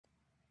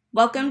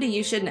Welcome to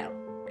You Should Know,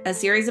 a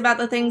series about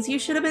the things you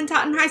should have been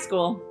taught in high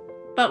school,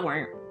 but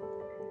weren't.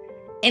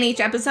 In each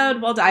episode,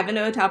 we'll dive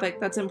into a topic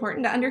that's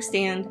important to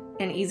understand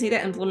and easy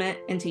to implement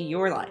into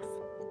your life.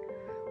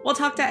 We'll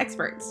talk to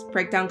experts,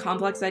 break down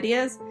complex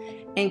ideas,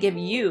 and give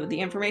you the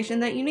information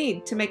that you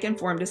need to make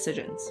informed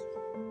decisions.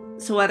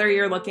 So whether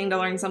you're looking to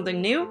learn something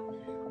new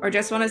or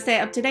just want to stay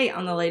up to date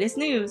on the latest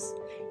news,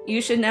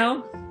 You Should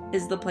Know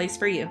is the place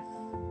for you.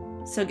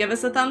 So give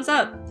us a thumbs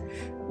up,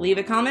 leave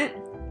a comment,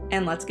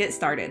 and let's get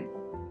started.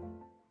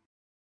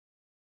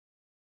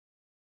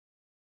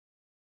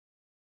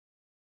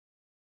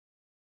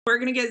 We're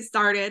going to get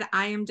started.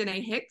 I am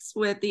Danae Hicks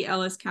with the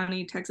Ellis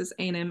County, Texas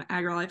A&M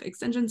AgriLife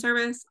Extension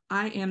Service.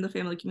 I am the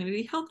Family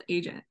Community Health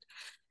Agent.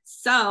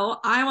 So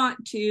I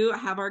want to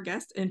have our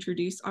guest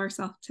introduce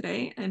herself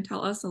today and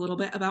tell us a little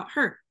bit about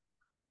her.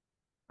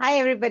 Hi,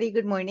 everybody.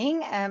 Good morning.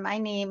 My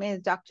name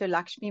is Dr.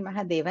 Lakshmi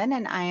Mahadevan,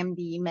 and I am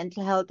the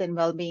Mental Health and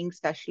Wellbeing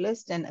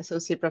Specialist and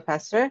Associate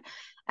Professor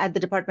at the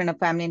Department of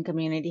Family and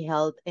Community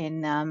Health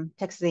in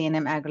Texas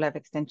A&M AgriLife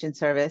Extension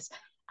Service.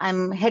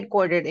 I'm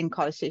headquartered in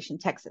College Station,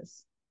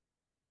 Texas.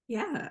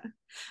 Yeah.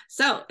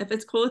 So if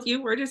it's cool with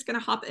you, we're just going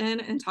to hop in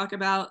and talk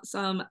about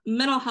some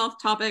mental health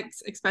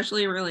topics,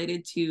 especially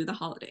related to the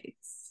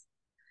holidays.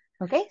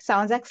 Okay,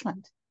 sounds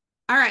excellent.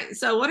 All right.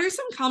 So what are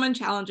some common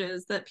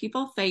challenges that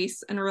people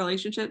face in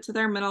relationship to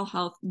their mental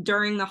health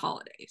during the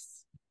holidays?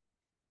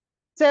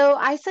 So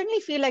I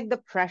certainly feel like the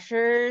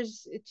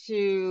pressures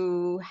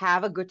to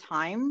have a good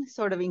time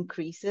sort of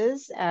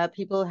increases.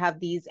 People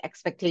have these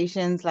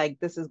expectations like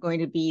this is going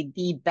to be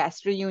the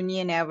best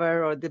reunion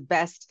ever or the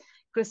best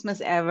Christmas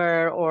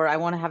ever, or I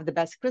want to have the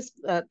best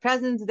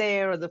presents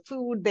there or the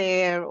food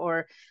there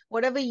or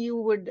whatever you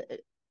would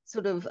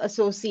sort of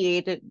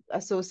associate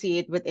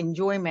with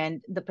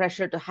enjoyment. The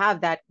pressure to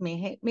have that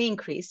may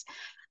increase.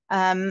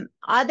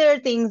 Other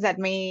things that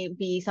may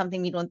be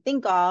something we don't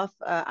think of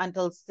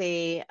until,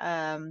 say,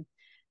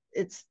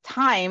 it's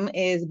time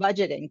is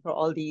budgeting for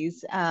all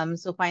these.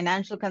 So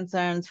financial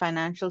concerns,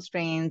 financial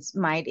strains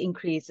might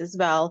increase as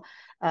well,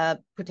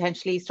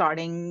 potentially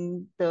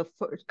starting the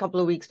first couple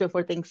of weeks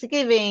before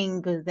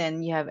Thanksgiving, because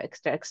then you have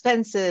extra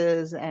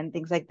expenses and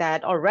things like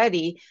that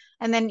already.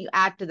 And then you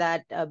add to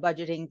that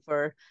budgeting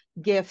for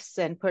gifts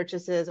and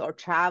purchases or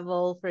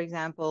travel, for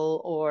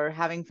example, or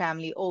having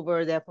family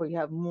over. Therefore, you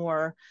have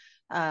more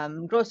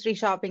grocery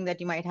shopping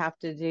that you might have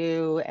to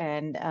do,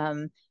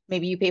 and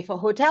maybe you pay for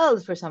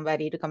hotels for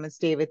somebody to come and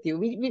stay with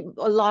you.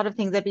 A lot of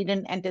things that we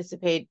didn't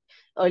anticipate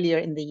earlier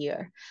in the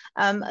year.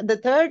 The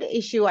third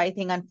issue, I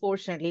think,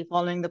 unfortunately,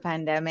 following the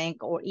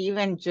pandemic or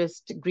even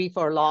just grief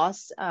or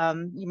loss,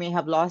 you may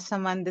have lost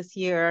someone this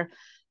year,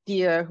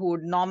 dear, who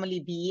would normally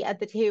be at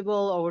the table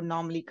or would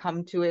normally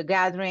come to a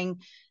gathering.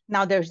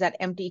 Now there's that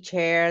empty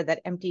chair,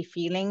 that empty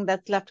feeling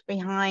that's left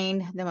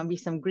behind. There might be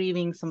some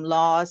grieving, some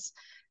loss,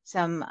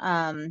 some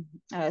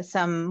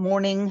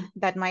mourning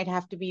that might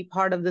have to be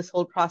part of this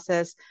whole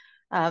process.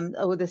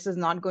 This is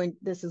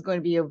going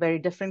to be a very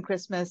different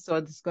Christmas,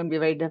 or this is going to be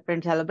a very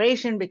different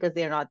celebration because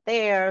they're not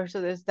there.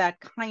 So there's that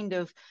kind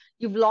of,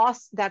 you've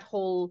lost that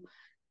whole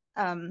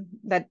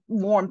that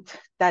warmth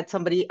that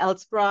somebody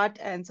else brought.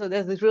 And so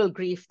there's this real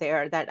grief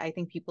there that I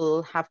think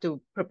people have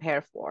to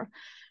prepare for.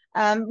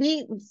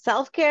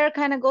 Self-care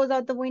kind of goes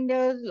out the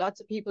window.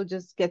 Lots of people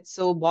just get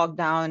so bogged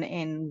down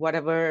in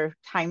whatever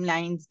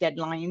timelines,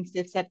 deadlines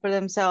they've set for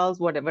themselves,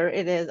 whatever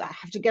it is. I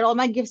have to get all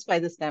my gifts by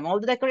this time. All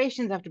the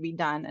decorations have to be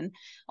done, and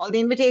all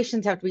the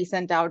invitations have to be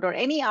sent out, or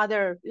any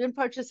other, even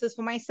purchases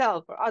for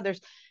myself or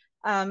others,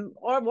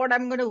 or what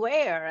I'm going to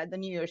wear at the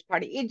New Year's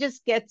party. It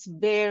just gets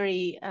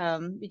we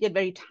get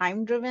very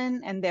time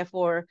driven, and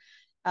therefore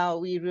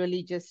we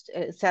really just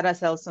set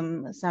ourselves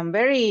some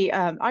very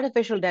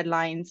artificial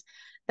deadlines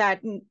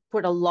that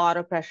put a lot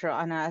of pressure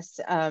on us,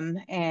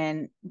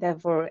 and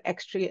therefore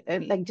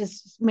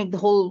just make the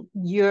whole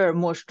year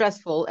more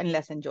stressful and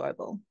less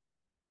enjoyable.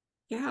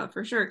 Yeah,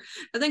 for sure.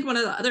 I think one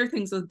of the other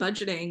things with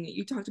budgeting,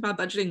 you talked about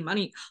budgeting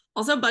money,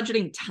 also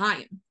budgeting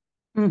time.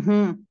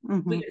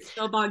 We get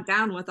so bogged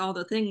down with all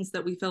the things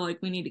that we feel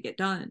like we need to get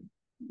done.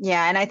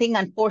 Yeah, and I think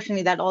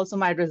unfortunately that also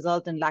might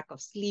result in lack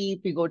of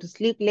sleep. We go to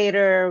sleep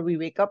later, we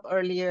wake up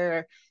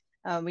earlier.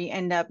 We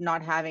end up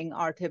not having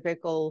our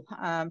typical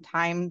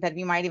time that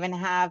we might even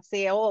have,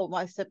 say, oh,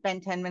 I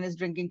spend 10 minutes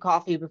drinking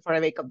coffee before I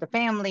wake up the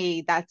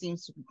family. That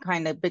seems to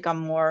kind of become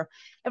more,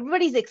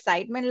 everybody's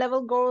excitement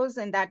level goes,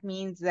 and that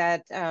means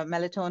that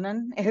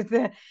melatonin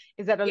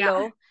is at a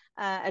low.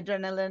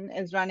 Adrenaline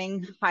is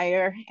running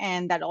higher,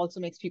 and that also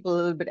makes people a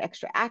little bit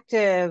extra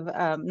active,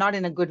 not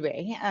in a good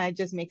way. It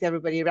just makes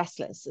everybody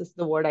restless is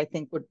the word I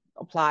think would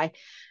apply.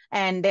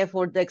 And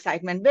therefore the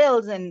excitement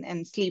builds,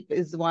 and sleep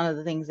is one of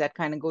the things that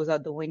kind of goes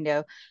out the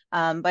window.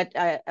 But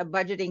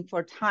budgeting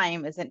for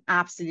time is an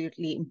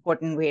absolutely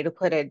important way to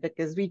put it,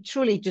 because we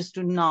truly just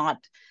do not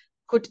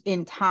put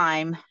in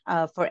time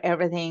for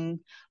everything.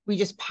 We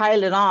just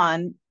pile it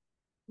on,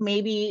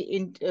 maybe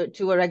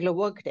into a regular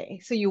work day.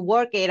 So you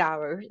work 8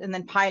 hours and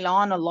then pile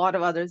on a lot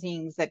of other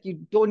things that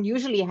you don't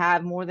usually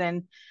have more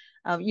than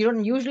You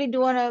don't usually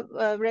do on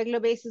a regular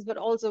basis, but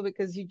also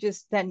because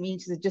that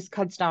means it just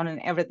cuts down on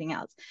everything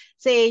else.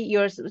 Say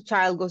your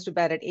child goes to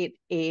bed at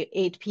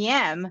 8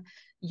 p.m.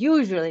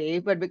 usually,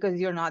 but because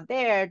you're not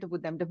there to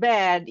put them to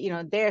bed,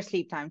 their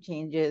sleep time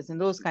changes and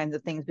those kinds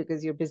of things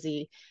because you're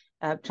busy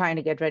trying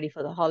to get ready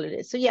for the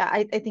holidays. So yeah,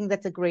 I think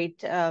that's a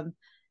great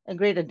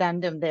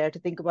addendum there to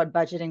think about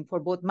budgeting for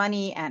both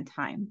money and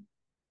time.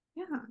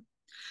 Yeah.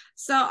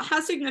 So how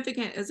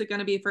significant is it going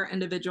to be for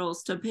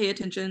individuals to pay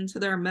attention to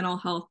their mental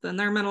health and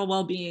their mental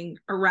well-being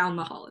around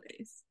the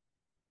holidays?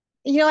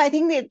 I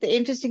think that the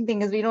interesting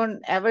thing is we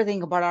don't ever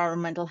think about our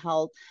mental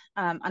health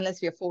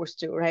unless we are forced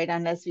to, right?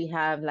 Unless we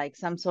have like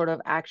some sort of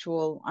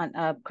actual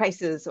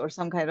crisis or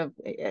some kind of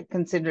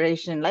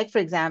consideration. Like, for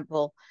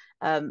example,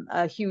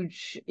 a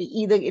huge,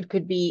 either it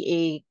could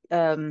be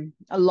a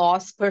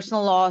loss,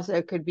 personal loss, or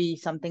it could be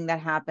something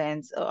that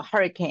happens, a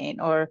hurricane,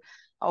 or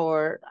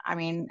I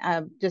mean,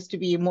 just to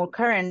be more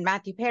current,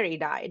 Matthew Perry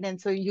died. And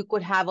so you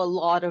could have a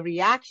lot of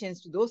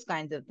reactions to those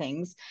kinds of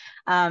things.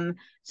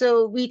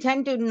 So we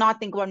tend to not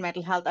think about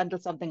mental health until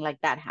something like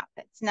that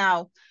happens.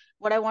 Now,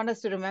 what I want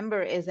us to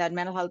remember is that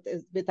mental health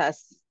is with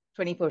us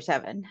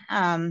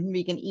 24/7.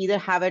 We can either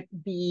have it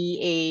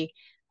be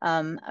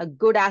a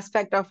good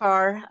aspect of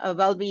our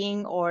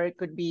well-being, or it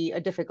could be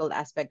a difficult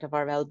aspect of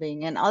our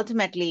well-being. And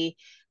ultimately,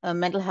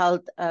 mental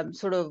health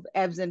sort of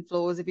ebbs and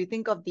flows. If you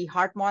think of the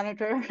heart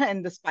monitor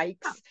and the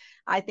spikes,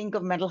 I think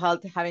of mental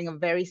health having a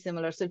very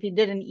similar. So if you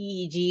did an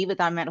EEG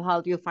with our mental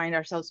health, you'll find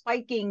ourselves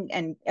spiking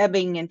and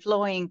ebbing and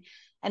flowing.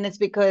 And it's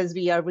because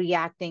we are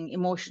reacting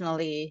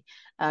emotionally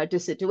to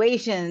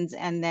situations,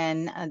 and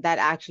then that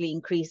actually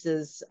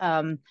increases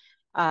our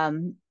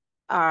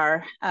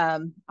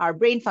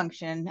brain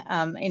function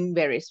in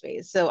various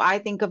ways. So I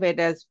think of it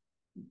as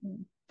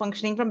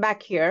functioning from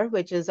back here,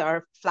 which is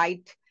our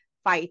flight,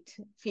 fight,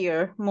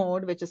 fear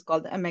mode, which is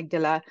called the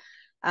amygdala.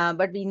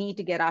 But we need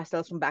to get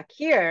ourselves from back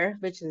here,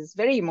 which is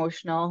very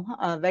emotional,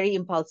 very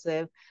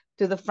impulsive,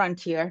 to the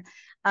frontier.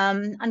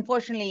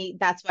 Unfortunately,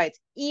 that's why it's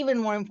even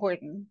more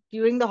important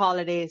during the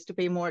holidays to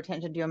pay more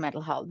attention to your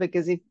mental health,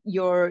 because if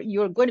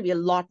you're going to be a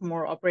lot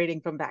more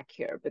operating from back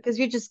here, because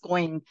you're just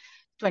going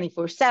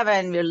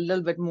 24/7. We're a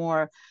little bit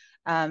more,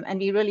 and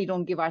we really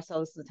don't give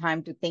ourselves the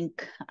time to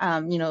think.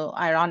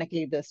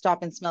 Ironically, the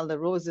stop and smell the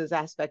roses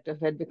aspect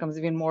of it becomes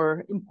even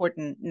more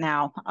important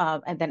now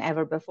than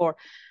ever before.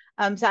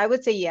 So I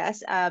would say yes,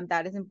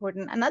 that is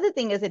important. Another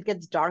thing is it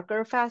gets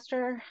darker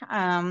faster.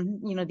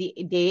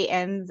 The day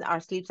ends, our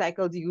sleep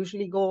cycles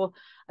usually go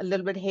a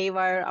little bit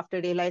haywire after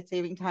daylight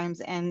saving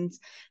times ends.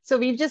 So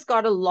we've just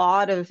got a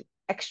lot of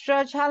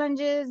extra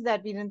challenges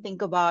that we didn't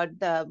think about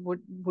that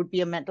would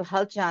be a mental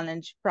health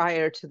challenge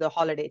prior to the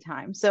holiday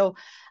time. So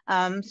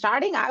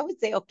starting, I would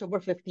say October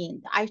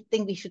 15th, I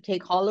think we should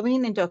take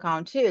Halloween into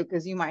account too,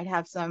 because you might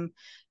have some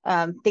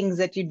things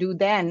that you do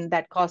then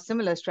that cause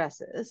similar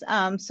stresses.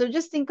 So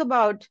just think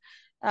about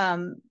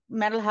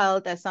mental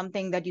health as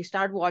something that you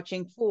start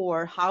watching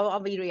for. How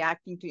are we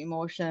reacting to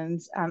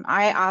emotions?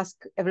 I ask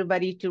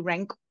everybody to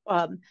rank,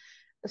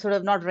 sort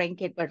of not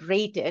rank it, but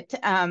rate it.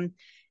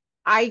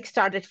 I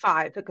start at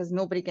 5 because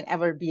nobody can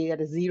ever be at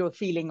a 0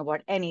 feeling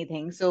about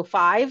anything. So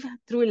 5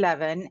 through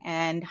 11,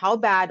 and how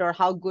bad or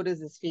how good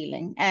is this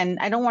feeling? And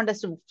I don't want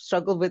us to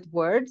struggle with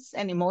words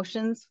and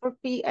emotions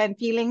and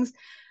feelings.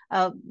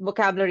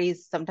 Vocabulary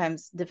is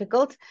sometimes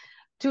difficult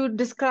to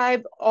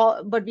describe,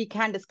 but we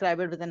can describe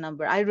it with a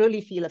number. I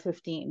really feel a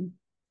 15.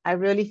 I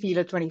really feel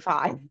a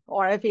 25,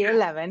 or I feel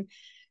 11.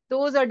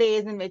 Those are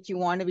days in which you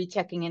want to be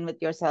checking in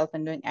with yourself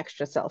and doing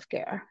extra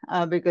self-care,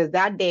 because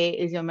that day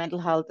is your mental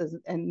health is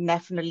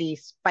definitely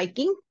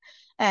spiking,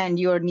 and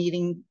you're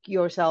needing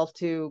yourself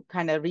to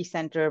kind of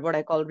recenter, what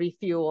I call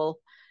refuel,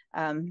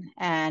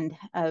 and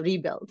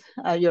rebuild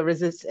your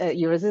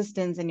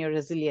resistance and your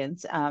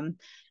resilience,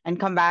 and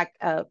come back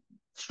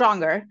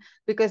stronger,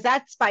 because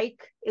that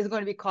spike is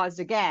going to be caused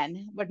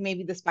again, but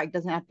maybe the spike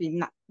doesn't have to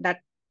be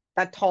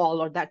that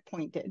tall or that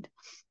pointed.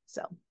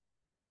 So.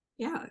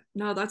 Yeah,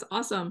 no, that's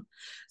awesome.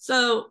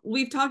 So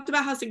we've talked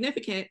about how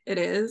significant it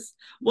is.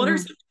 What are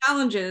some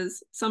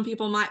challenges some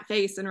people might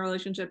face in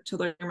relationship to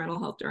their mental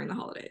health during the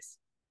holidays?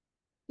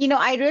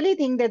 I really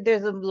think that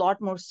there's a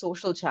lot more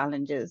social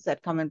challenges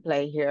that come in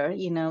play here.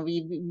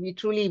 We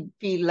truly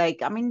feel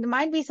like, I mean, there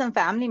might be some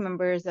family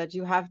members that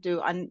you have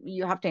to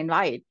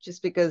invite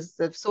just because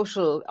of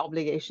social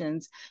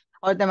obligations,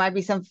 or there might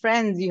be some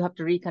friends you have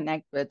to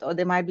reconnect with, or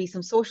there might be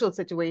some social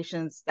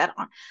situations that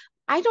are,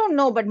 I don't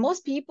know, but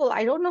most people,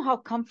 I don't know how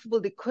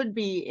comfortable they could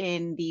be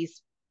in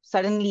these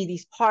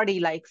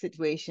party-like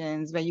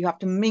situations where you have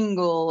to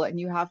mingle and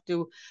you have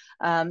to,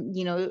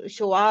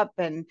 show up.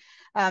 And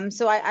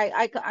so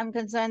I'm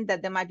concerned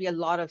that there might be a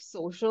lot of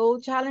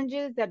social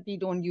challenges that we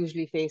don't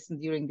usually face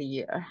during the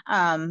year,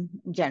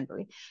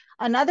 generally.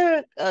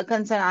 Another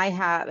concern I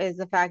have is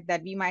the fact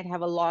that we might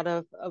have a lot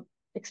of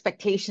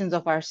expectations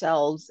of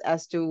ourselves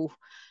as to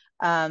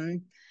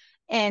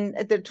And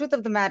the truth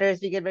of the matter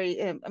is we get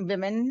very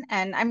women,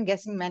 and I'm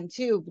guessing men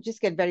too,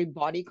 just get very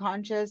body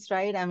conscious,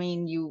 right? I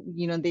mean,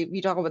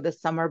 we talk about the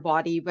summer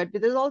body, but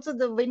there's also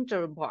the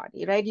winter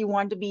body, right? You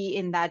want to be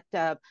in that,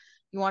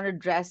 you want to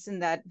dress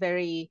in that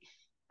very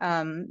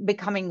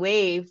becoming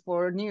way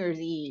for New Year's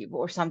Eve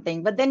or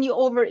something, but then you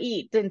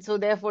overeat, and so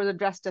therefore the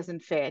dress doesn't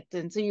fit,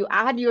 and so you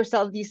add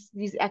yourself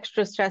these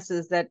extra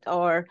stresses that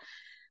are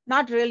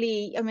not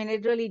really, I mean,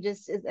 it really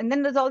just is. And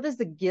then there's always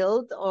the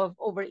guilt of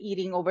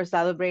overeating, over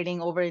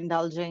celebrating, over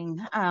indulging,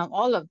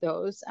 all of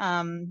those.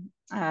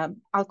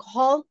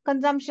 Alcohol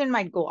consumption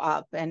might go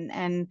up, and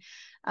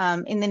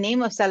in the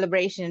name of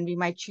celebration, we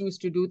might choose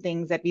to do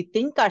things that we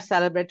think are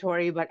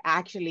celebratory, but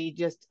actually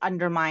just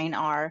undermine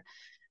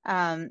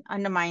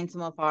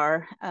some of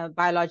our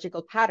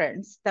biological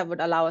patterns that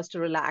would allow us to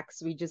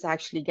relax. We just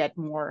actually get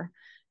more.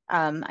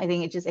 I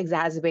think it just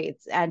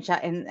exacerbates, and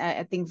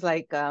things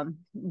like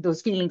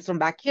those feelings from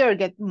back here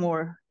get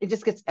more, it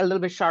just gets a little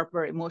bit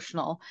sharper,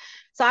 emotional.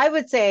 So I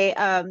would say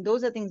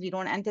those are things we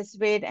don't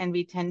anticipate, and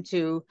we tend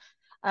to,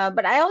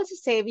 but I also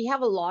say we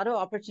have a lot of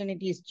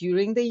opportunities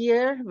during the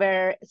year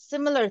where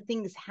similar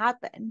things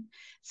happen.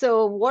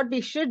 So what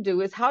we should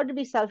do is, how do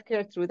we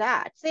self-care through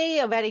that? Say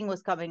a wedding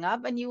was coming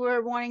up and you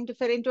were wanting to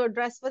fit into a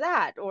dress for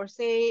that, or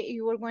say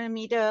you were going to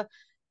meet a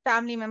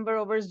family member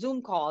over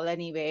Zoom call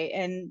anyway,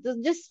 and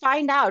just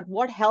find out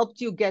what helped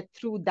you get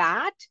through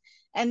that,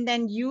 and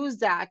then use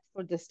that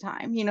for this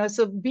time.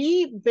 So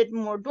be a bit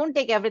more, don't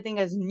take everything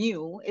as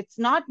new. It's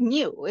not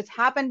new, it's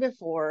happened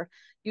before.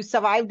 You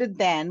survived it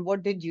then.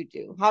 What did you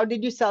do? How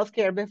did you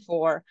self-care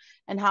before,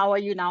 and how are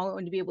you now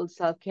going to be able to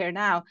self-care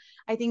now?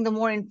 I think the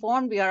more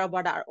informed we are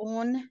about our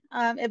own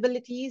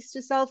abilities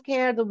to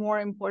self-care, the more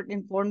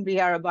informed we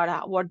are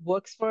about what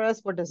works for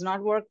us, what does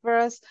not work for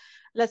us.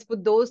 Let's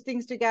put those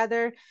things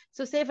together.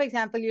 So say, for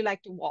example, you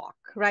like to walk,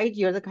 right?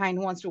 You're the kind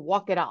who wants to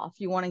walk it off.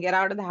 You want to get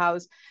out of the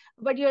house,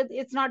 but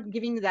it's not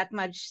giving you that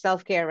much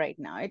self-care right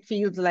now. It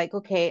feels like,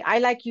 okay, I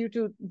like you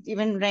to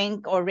even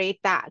rank or rate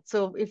that.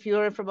 So if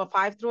you're from a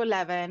 5 through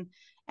 11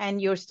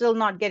 and you're still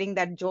not getting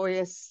that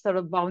joyous sort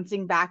of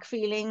bouncing back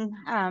feeling,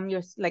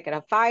 you're like at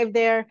a 5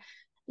 there,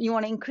 you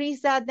want to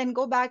increase that, then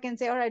go back and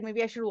say, all right,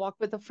 maybe I should walk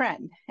with a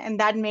friend. And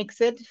that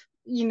makes it,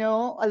 a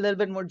little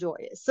bit more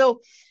joyous.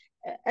 So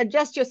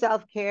adjust your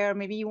self-care.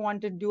 Maybe you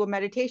want to do a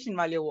meditation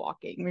while you're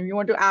walking. Maybe you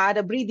want to add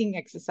a breathing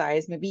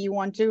exercise. Maybe you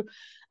want to,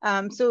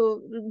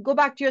 so go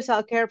back to your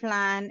self-care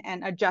plan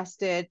and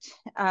adjust it.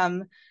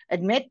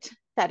 Admit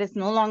that it's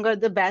no longer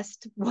the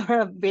best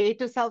way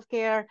to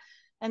self-care.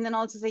 And then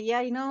also say,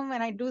 yeah,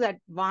 when I do that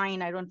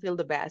wine, I don't feel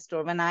the best.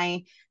 Or when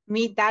I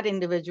meet that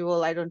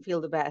individual, I don't feel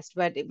the best.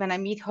 But when I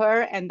meet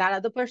her and that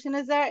other person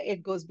is there,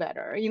 it goes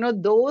better.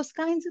 Those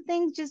kinds of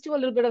things, just do a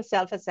little bit of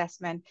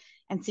self-assessment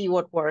and see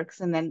what works.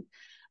 And then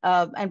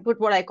and put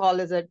what I call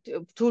as a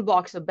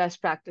toolbox of best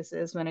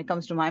practices when it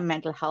comes to my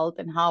mental health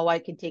and how I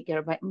can take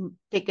care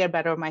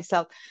better of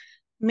myself.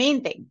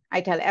 Main thing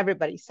I tell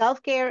everybody,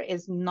 self-care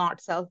is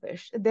not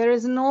selfish. There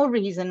is no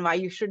reason why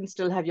you shouldn't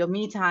still have your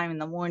me time in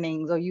the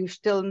mornings, or you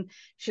still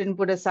shouldn't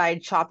put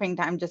aside shopping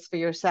time just for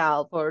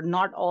yourself, or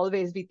not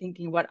always be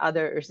thinking about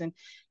others. And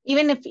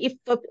even if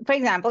for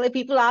example, if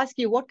people ask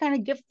you what kind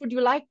of gift would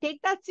you like,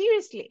 take that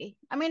seriously.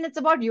 I mean, it's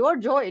about your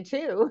joy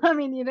too. I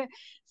mean,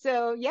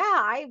 so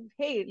yeah,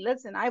 hey,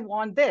 listen, I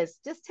want this.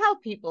 Just tell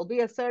people,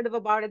 be assertive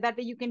about it. That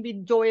way you can be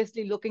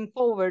joyously looking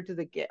forward to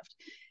the gift.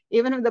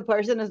 Even if the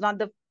person is not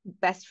the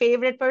best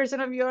favorite person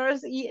of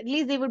yours, at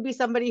least they would be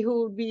somebody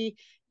who would be,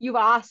 you've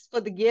asked for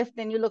the gift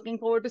and you're looking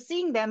forward to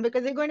seeing them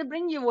because they're going to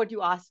bring you what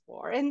you asked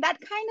for. And that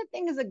kind of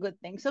thing is a good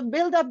thing. So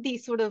build up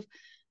these sort of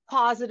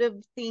positive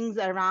things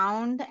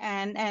around,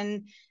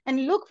 and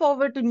look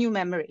forward to new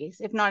memories.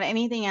 If not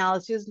anything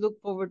else, just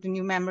look forward to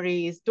new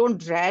memories. Don't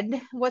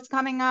dread what's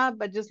coming up,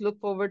 but just look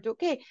forward to,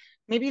 okay,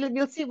 maybe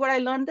we'll see what I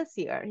learned this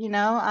year. You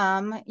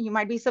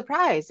might be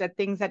surprised at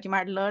things that you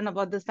might learn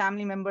about this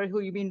family member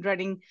who you've been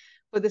dreading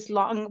for this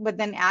long, but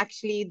then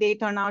actually they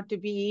turn out to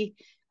be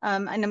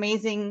an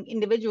amazing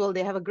individual.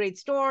 They have a great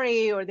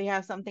story, or they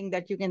have something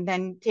that you can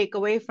then take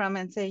away from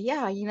and say,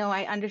 yeah,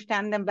 I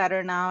understand them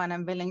better now, and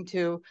I'm willing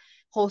to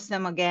host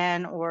them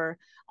again, or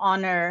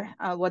honor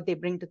what they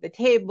bring to the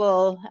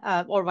table,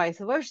 or vice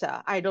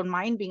versa. I don't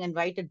mind being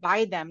invited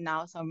by them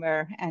now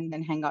somewhere and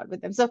then hang out with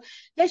them. So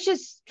let's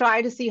just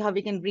try to see how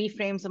we can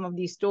reframe some of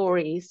these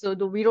stories so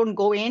that we don't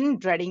go in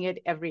dreading it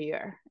every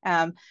year.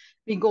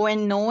 We go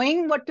in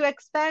knowing what to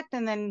expect,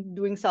 and then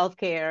doing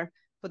self-care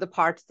for the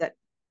parts that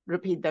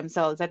repeat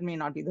themselves that may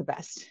not be the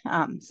best.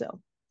 So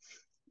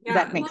yeah,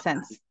 that makes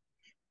sense.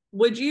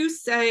 Would you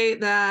say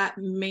that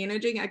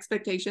managing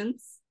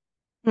expectations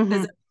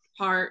is a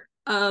part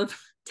of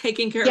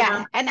taking care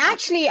of and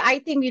actually I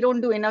think we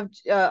don't do enough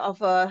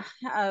of a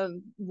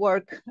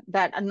work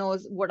that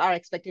knows what our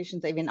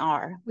expectations even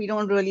are. We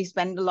don't really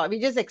spend a lot. We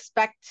just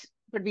expect,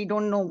 but we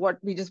don't know what.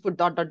 We just put ...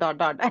 and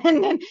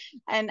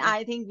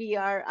I think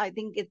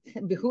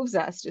it behooves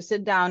us to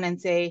sit down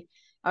and say,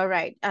 all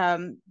right,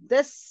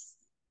 this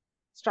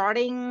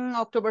starting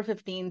October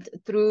 15th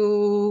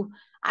through,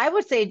 I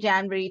would say,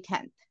 January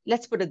 10th,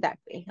 let's put it that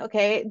way.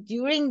 Okay.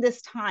 During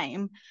this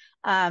time,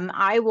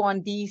 I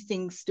want these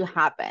things to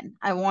happen.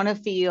 I want to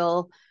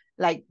feel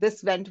like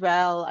this went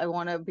well. I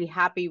want to be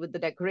happy with the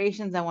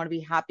decorations. I want to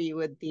be happy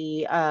with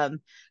the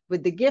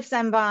gifts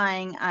I'm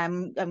buying.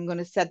 I'm going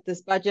to set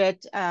this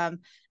budget.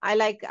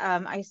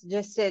 I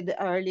suggested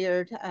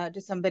earlier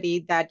to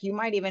somebody that you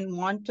might even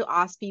want to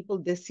ask people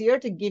this year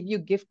to give you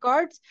gift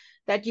cards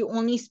that you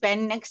only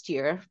spend next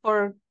year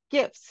for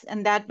gifts.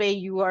 And that way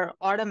you are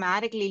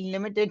automatically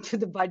limited to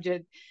the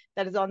budget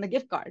that is on the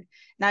gift card.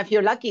 Now, if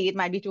you're lucky, it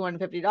might be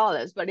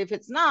 $250, but if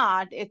it's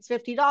not, it's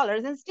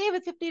 $50, and stay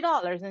with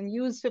 $50 and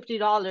use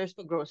 $50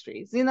 for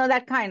groceries,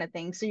 that kind of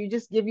thing. So you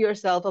just give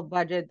yourself a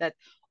budget that,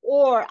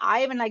 or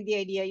I even like the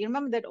idea, you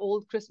remember that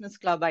old Christmas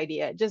club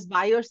idea, just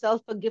buy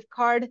yourself a gift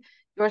card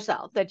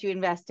yourself that you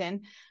invest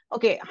in.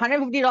 Okay,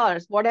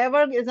 $150,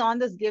 whatever is on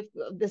this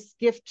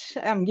gift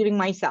I'm giving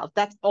myself,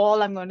 that's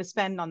all I'm going to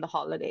spend on the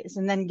holidays.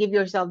 And then give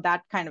yourself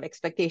that kind of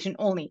expectation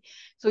only.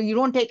 So you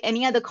don't take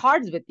any other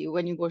cards with you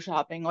when you go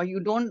shopping, or you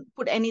don't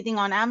put anything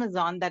on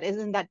Amazon that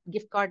isn't that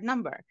gift card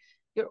number.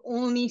 You're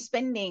only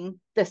spending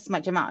this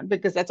much amount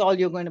because that's all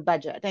you're going to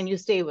budget, and you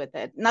stay with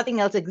it. Nothing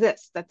else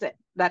exists. That's it.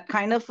 That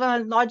kind of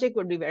logic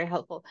would be very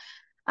helpful.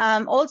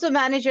 Also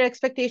manage your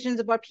expectations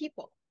about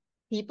people.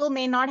 People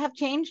may not have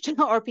changed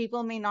or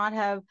people may not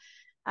have,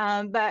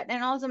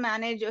 and also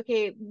manage,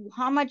 okay,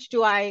 how much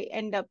do I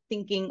end up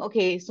thinking,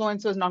 okay,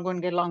 so-and-so is not going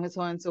to get along with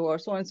so-and-so, or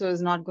so-and-so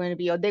is not going to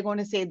be, or they're going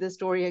to say this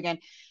story again.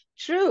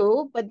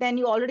 True, but then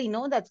you already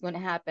know that's going to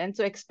happen.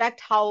 So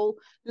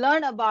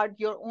learn about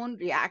your own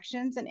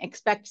reactions and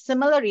expect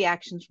similar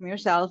reactions from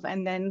yourself,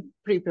 and then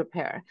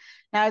pre-prepare.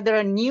 Now, if there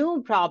are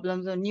new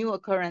problems or new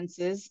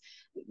occurrences,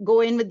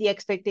 go in with the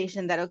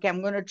expectation that, okay,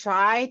 I'm going to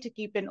try to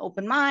keep an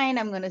open mind.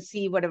 I'm going to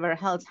see whatever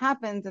else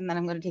happens, and then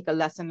I'm going to take a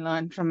lesson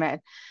learned from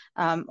it.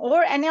 And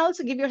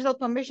also give yourself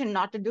permission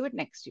not to do it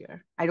next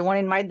year. I don't want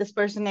to invite this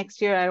person next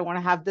year. I don't want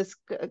to have this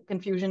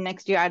confusion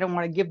next year. I don't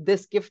want to give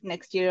this gift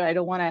next year. I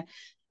don't want to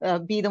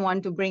be the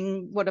one to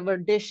bring whatever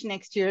dish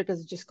next year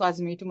because it just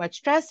causes me too much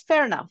stress.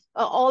 Fair enough.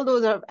 All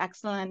those are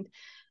excellent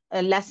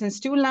lessons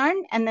to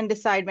learn, and then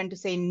decide when to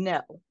say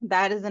no.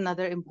 That is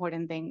another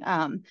important thing.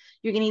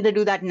 You can either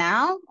do that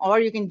now, or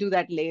you can do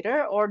that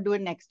later, or do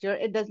it next year.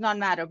 It does not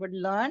matter, but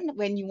learn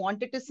when you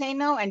wanted to say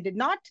no and did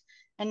not,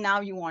 and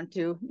now you want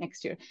to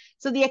next year.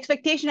 So the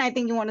expectation I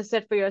think you want to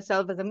set for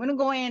yourself is, I'm going to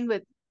go in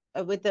with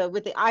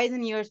the eyes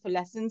and ears for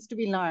lessons to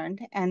be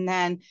learned, and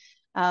then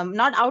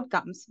not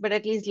outcomes, but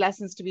at least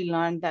lessons to be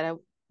learned that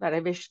I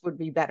wish would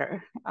be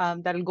better.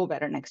 That'll go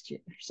better next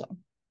year. So.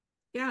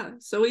 Yeah.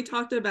 So we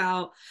talked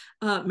about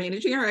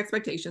managing our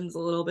expectations a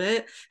little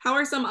bit. How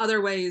are some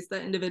other ways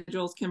that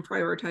individuals can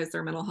prioritize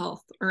their mental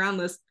health around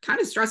this kind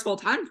of stressful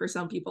time for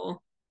some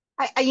people?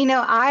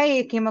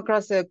 I came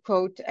across a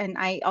quote, and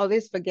I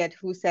always forget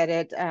who said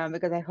it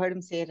because I heard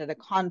him say it at a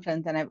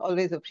conference, and I've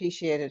always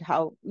appreciated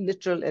how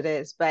literal it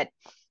is. But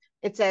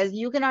it says,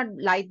 you cannot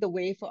light the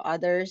way for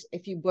others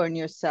if you burn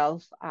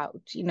yourself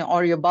out,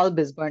 or your bulb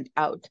is burnt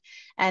out.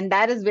 And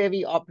that is where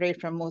we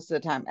operate from most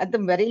of the time. At the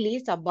very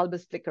least, our bulb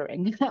is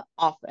flickering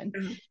often.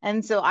 Mm-hmm.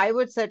 And so I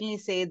would certainly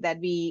say that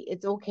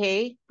it's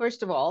okay,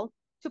 first of all,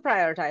 to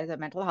prioritize our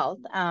mental health.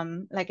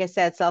 Like I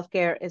said,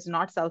 self-care is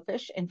not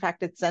selfish. In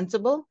fact, it's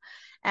sensible.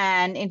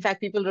 And in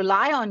fact, people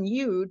rely on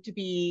you to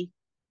be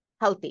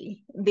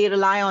healthy. They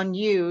rely on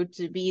you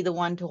to be the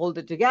one to hold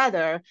it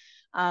together.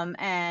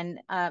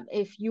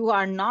 If you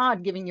are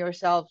not giving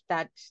yourself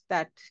that,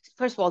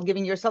 first of all,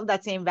 giving yourself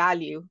that same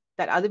value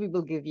that other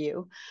people give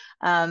you,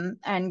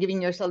 and giving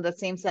yourself that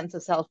same sense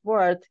of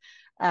self-worth,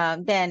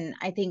 then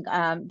I think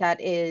that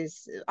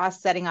is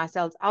us setting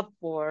ourselves up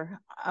for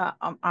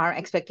our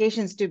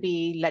expectations to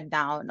be let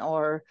down,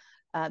 or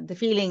the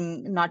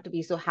feeling not to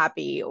be so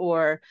happy,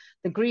 or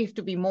the grief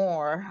to be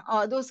more,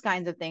 those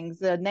kinds of things.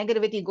 The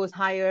negativity goes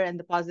higher and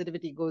the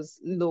positivity goes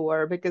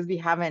lower because we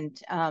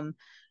haven't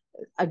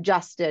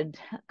adjusted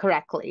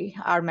correctly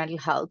our mental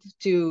health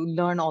to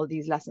learn all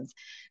these lessons.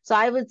 So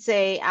I would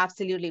say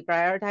absolutely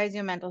prioritize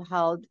your mental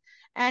health.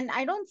 And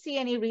I don't see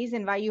any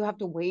reason why you have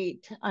to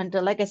wait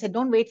until, like I said,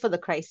 don't wait for the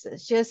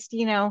crisis. Just,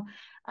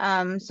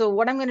 so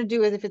what I'm going to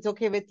do is, if it's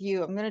okay with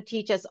you, I'm going to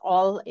teach us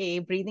all a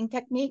breathing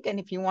technique. And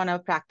if you want to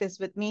practice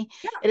with me,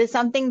 it is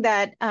something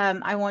that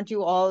I want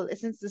you all,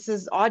 since this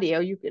is audio,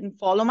 you can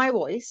follow my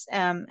voice,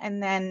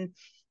 and then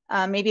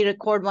maybe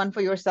record one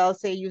for yourself,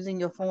 say using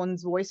your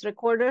phone's voice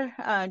recorder.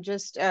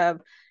 Just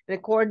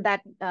record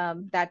that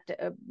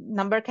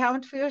number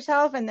count for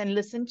yourself, and then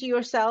listen to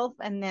yourself,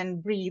 and then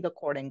breathe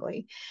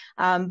accordingly.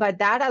 But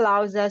that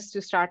allows us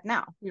to start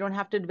now. You don't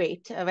have to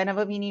wait.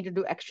 Whenever we need to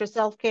do extra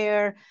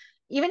self-care,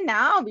 even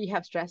now we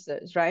have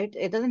stressors, right?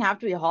 It doesn't have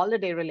to be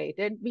holiday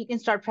related. We can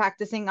start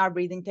practicing our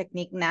breathing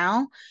technique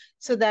now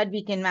so that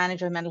we can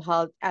manage our mental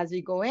health as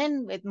we go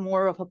in with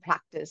more of a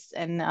practice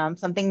and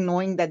something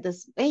knowing that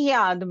this, hey,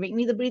 yeah,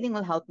 maybe the breathing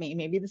will help me.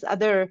 Maybe this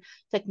other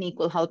technique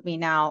will help me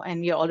now,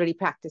 and you're already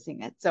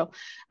practicing it. So,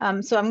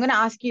 so I'm going to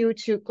ask you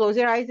to close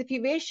your eyes if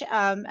you wish,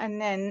 and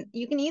then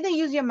you can either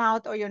use your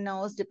mouth or your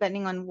nose,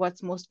 depending on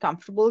what's most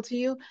comfortable to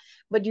you.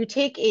 But you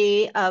take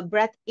a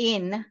breath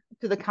in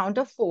to the count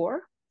of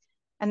 4.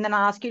 And then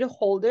I'll ask you to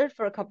hold it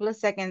for a couple of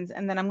seconds.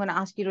 And then I'm going to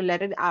ask you to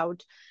let it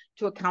out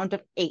to a count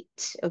of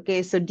 8.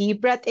 Okay, so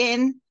deep breath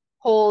in,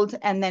 hold,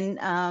 and then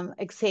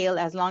exhale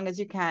as long as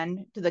you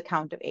can to the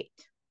count of 8.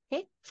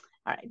 Okay,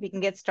 all right, we can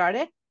get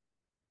started.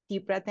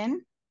 Deep breath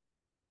in.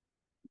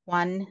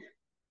 1,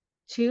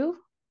 2,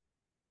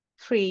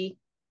 3,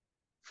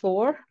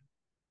 4.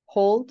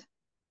 Hold,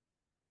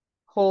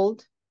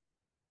 hold,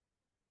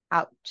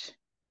 out.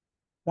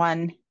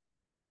 1,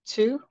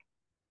 2,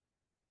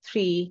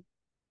 3,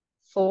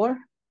 4,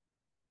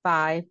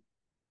 5,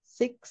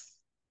 6,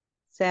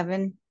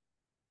 7,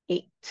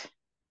 8.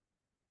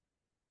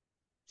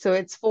 So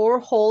it's 4,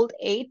 hold,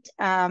 8.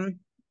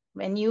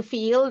 When you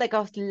feel like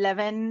a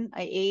 11,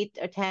 a 8,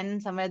 a 10,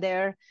 somewhere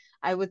there,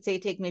 I would say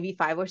take maybe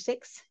 5 or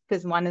 6,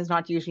 because 1 is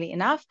not usually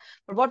enough.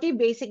 But what we've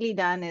basically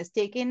done is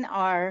taken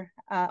our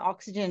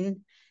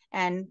oxygen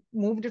and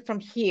moved it from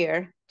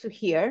here to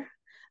here.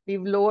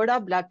 We've lowered our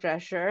blood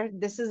pressure.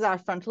 This is our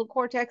frontal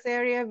cortex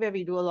area where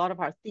we do a lot of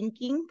our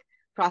thinking,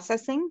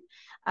 processing.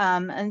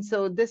 And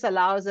so this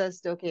allows us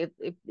to, okay,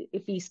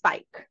 if we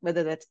spike,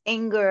 whether that's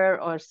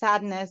anger or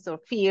sadness or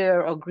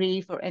fear or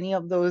grief or any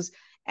of those,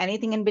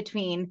 anything in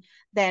between,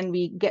 then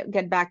we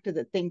get back to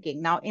the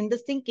thinking. Now, in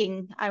this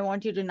thinking, I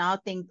want you to now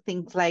think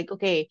things like,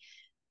 okay,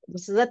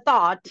 this is a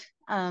thought.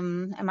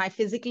 Am I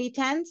physically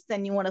tense?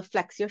 Then you want to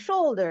flex your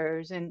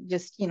shoulders and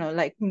just,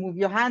 like move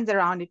your hands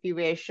around if you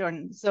wish.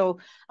 And so,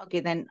 okay,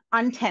 then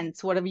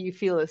untense, whatever you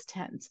feel is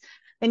tense.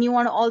 Then you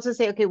want to also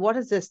say, okay, what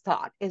is this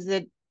thought? Is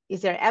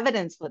there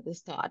evidence for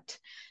this thought?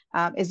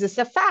 Is this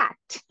a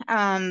fact?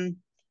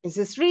 Is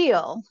this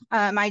real?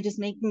 Am I just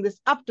making this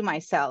up to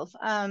myself?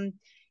 And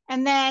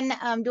then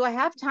do I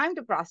have time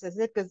to process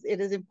it? Because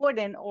it is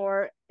important,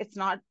 or it's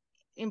not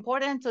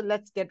important, so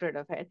let's get rid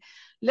of it.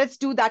 Let's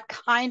do that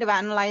kind of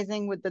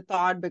analyzing with the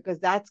thought, because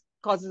that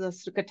causes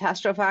us to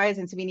catastrophize,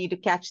 and so we need to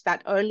catch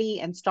that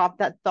early and stop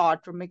that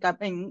thought from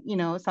becoming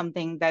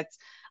something that's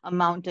a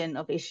mountain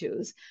of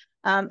issues.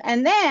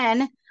 And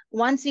then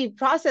once we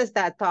process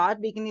that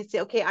thought, we can say,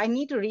 okay, I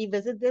need to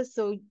revisit this.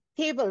 So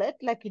table it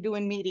like you do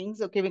in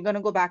meetings. Okay, we're going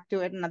to go back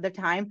to it another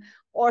time,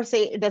 or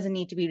say it doesn't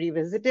need to be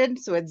revisited,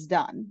 so it's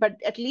done. But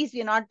at least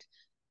we're not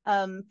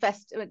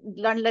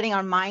letting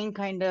our mind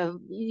kind of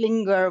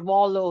linger,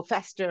 wallow,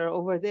 fester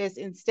over this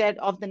instead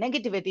of the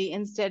negativity.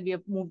 Instead, we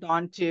have moved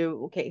on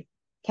to, okay,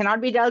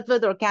 cannot be dealt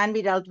with or can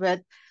be dealt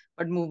with,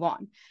 but move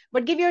on.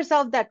 But give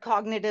yourself that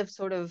cognitive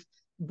sort of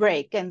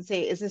break and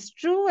say, is this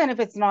true? And if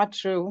it's not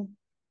true,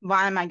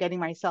 why am I getting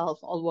myself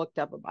all worked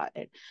up about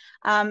it?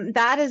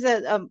 That is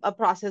a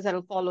process that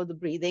will follow the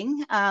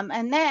breathing.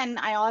 And then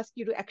I ask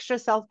you to extra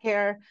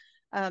self-care.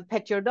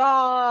 Pet your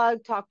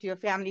dog, talk to your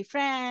family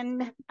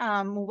friend,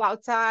 move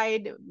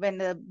outside when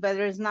the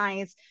weather is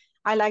nice.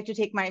 I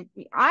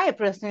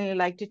personally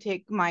like to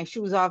take my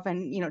shoes off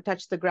and,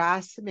 touch the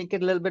grass, make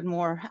it a little bit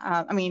more,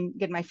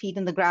 get my feet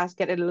in the grass,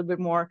 get it a little bit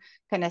more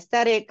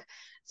kinesthetic.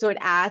 So it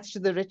adds to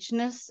the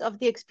richness of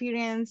the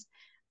experience.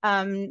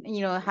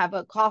 Have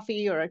a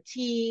coffee or a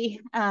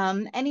tea.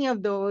 Any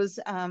of those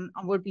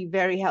would be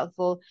very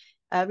helpful.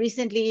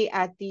 Recently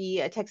at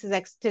the Texas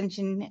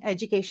Extension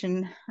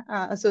Education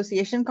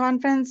Association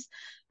conference,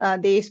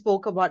 they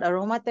spoke about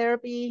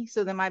aromatherapy.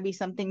 So there might be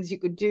some things you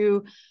could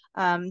do,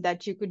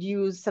 that you could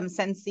use some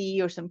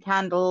Scentsy or some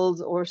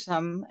candles or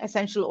some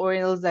essential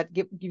oils that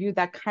give you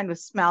that kind of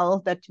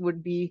smell that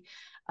would be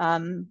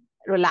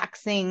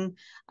relaxing.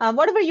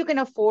 Whatever you can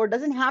afford,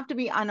 doesn't have to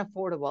be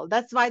unaffordable.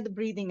 That's why the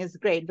breathing is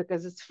great,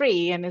 because it's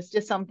free and it's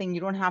just something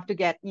you don't have to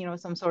get,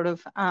 some sort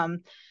of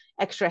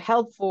extra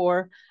help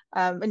for.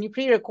 When you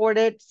pre-record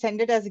it,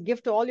 send it as a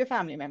gift to all your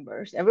family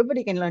members.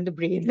 Everybody can learn to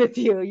breathe with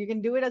you. You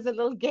can do it as a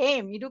little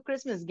game. You do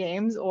Christmas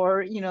games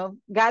or,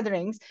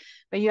 gatherings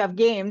where you have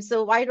games.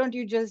 So why don't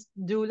you just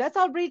do, let's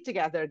all breathe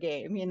together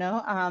game,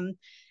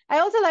 I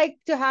also like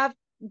to have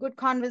good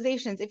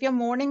conversations. If you're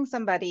mourning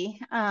somebody,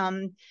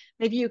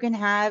 maybe you can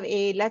have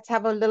let's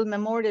have a little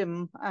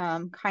memoriam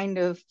kind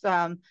of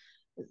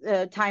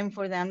time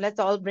for them. Let's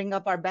all bring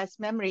up our best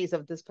memories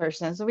of this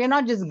person. So we're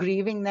not just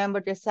grieving them,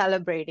 but we're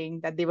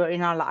celebrating that they were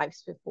in our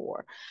lives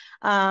before.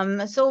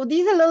 So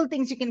these are little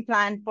things you can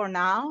plan for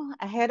now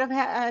ahead of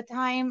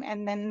time,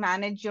 and then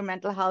manage your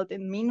mental health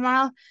in the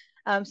meanwhile,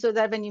 so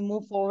that when you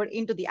move forward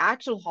into the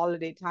actual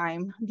holiday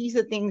time, these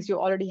are things you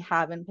already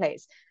have in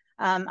place.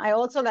 I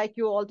also like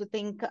you all to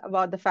think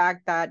about the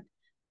fact that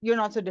you're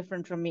not so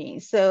different from me.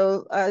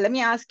 So let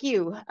me ask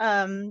you,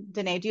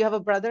 Danae, do you have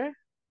a brother?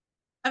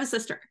 I have a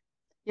sister.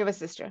 You have a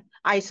sister.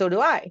 So do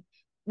I.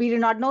 We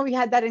did not know we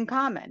had that in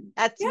common.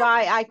 That's Yeah.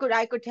 why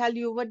I could tell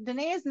you what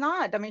Danae is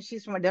not. I mean,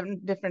 she's from a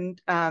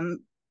different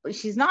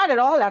she's not at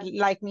all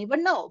like me, but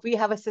no, we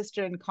have a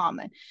sister in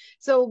common.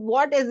 So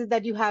what is it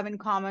that you have in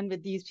common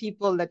with these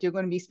people that you're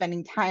going to be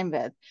spending time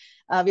with?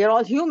 We are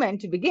all human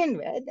to begin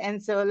with,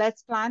 and so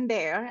let's plan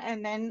there,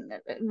 and then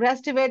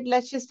rest of it,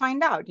 let's just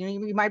find out.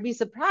 You might be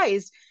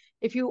surprised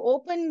if you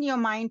open your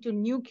mind to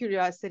new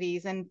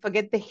curiosities and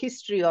forget the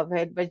history of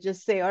it, but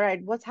just say, all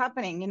right, what's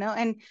happening,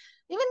 and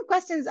even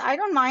questions. I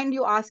don't mind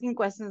you asking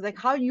questions like,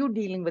 how are you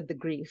dealing with the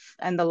grief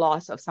and the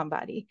loss of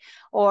somebody?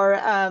 Or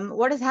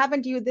what has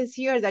happened to you this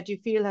year that you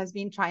feel has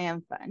been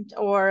triumphant?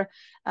 Or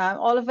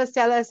all of us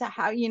tell us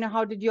how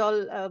did you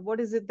all, what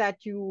is it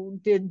that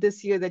you did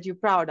this year that you're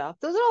proud of?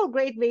 Those are all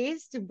great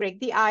ways to break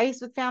the ice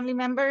with family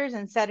members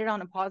and set it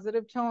on a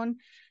positive tone.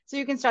 So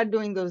you can start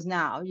doing those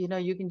now.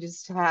 You can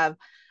just have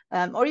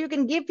or you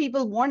can give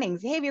people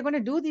warnings. Hey, we're going to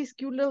do these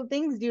cute little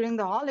things during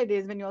the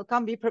holidays. When you all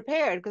come, be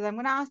prepared, because I'm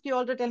going to ask you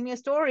all to tell me a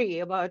story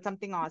about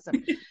something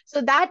awesome.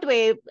 So that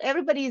way,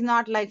 everybody is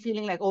not like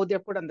feeling like, oh, they're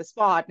put on the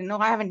spot. And no,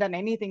 I haven't done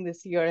anything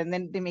this year. And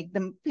then they make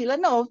them feel like,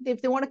 no,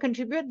 if they want to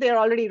contribute, they're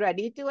already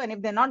ready to. And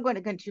if they're not going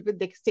to contribute,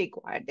 they stay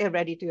quiet. They're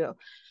ready to go.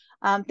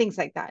 Things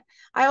like that.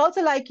 I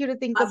also like you to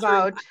think Classroom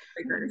about,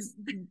 triggers.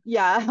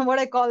 yeah, what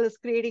I call is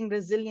creating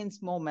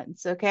resilience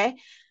moments. Okay.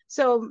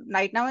 So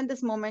right now in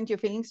this moment, you're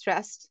feeling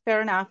stressed. Fair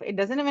enough. It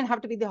doesn't even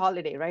have to be the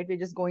holiday, right? We're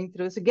just going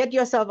through. So get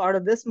yourself out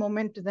of this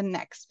moment to the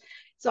next.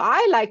 So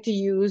I like to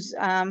use,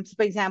 so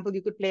for example,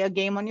 you could play a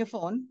game on your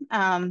phone,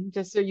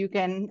 just so you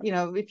can,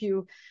 if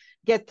you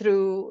get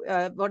through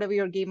whatever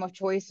your game of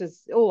choice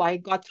is. Oh, I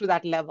got through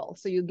that level.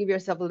 So you give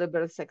yourself a little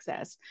bit of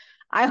success.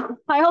 I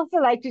also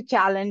like to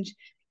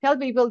tell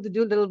people to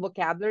do little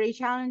vocabulary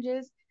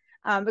challenges.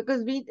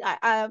 Because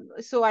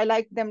so I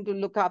like them to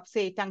look up,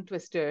 say, tongue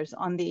twisters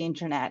on the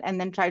internet and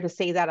then try to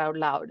say that out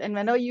loud. And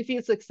whenever you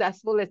feel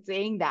successful at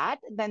saying that,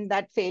 then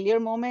that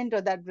failure moment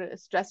or that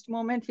stressed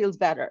moment feels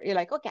better. You're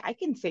like, okay, I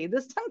can say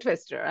this tongue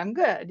twister. I'm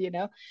good,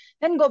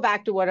 Then go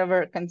back to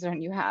whatever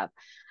concern you have.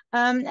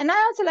 And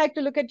I also like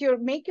to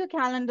make your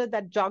calendar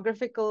that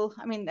geographical,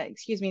 I mean,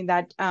 excuse me,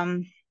 that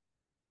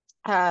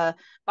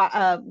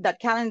that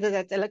calendar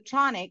that's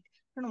electronic.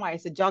 I don't know why I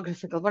said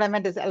geographical. What I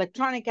meant is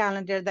electronic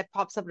calendar that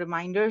pops up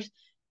reminders.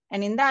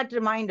 And in that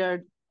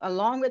reminder,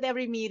 along with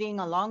every meeting,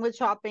 along with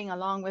shopping,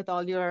 along with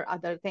all your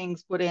other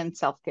things, put in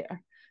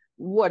self-care,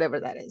 whatever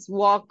that is.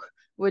 Walk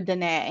with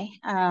Danae,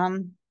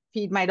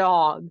 feed my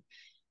dog,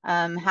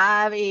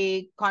 have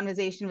a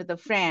conversation with a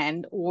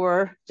friend,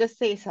 or just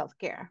say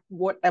self-care,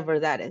 whatever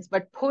that is.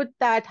 But put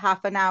that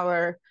half an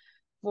hour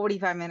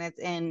 45 minutes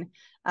in,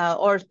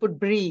 or put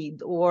breathe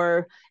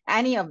or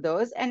any of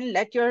those, and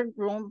let your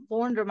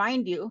phone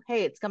remind you,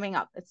 hey, it's coming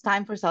up. It's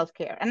time for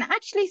self-care. And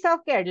actually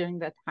self-care during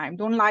that time.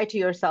 Don't lie to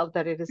yourself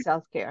that it is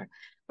self-care,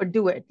 but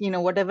do it,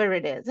 whatever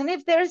it is. And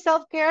if there is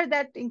self-care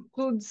that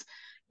includes,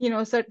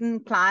 certain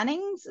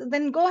plannings,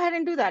 then go ahead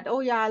and do that. Oh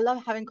yeah, I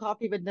love having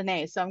coffee with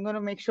Danae. So I'm going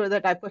to make sure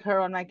that I put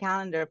her on my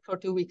calendar for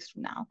 2 weeks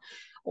from now.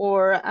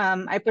 Or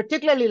I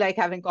particularly like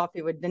having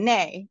coffee with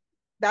Danae.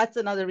 That's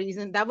another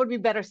reason. That would be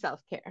better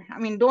self-care. I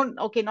mean,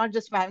 not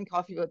just having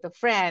coffee with a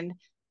friend,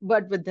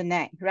 but with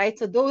Danae, right?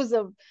 So those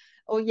are,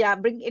 oh yeah,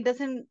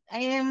 Lisa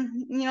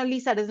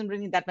doesn't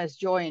bring me that much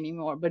joy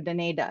anymore, but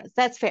Danae does.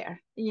 That's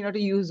fair, to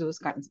use those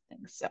kinds of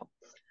things. So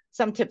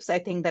some tips I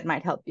think that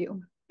might help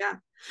you. Yeah.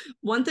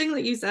 One thing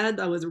that you said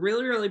that was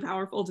really, really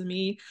powerful to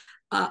me.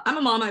 I'm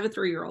a mom, I have a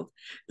 3-year-old.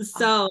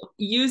 So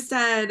you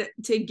said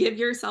to give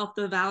yourself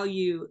the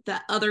value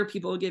that other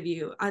people give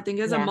you. I think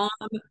as a mom,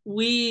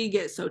 we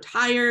get so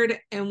tired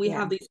and we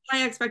have these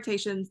high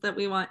expectations that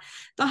we want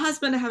the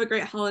husband to have a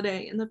great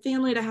holiday and the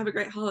family to have a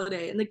great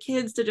holiday and the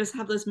kids to just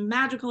have this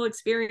magical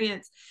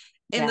experience.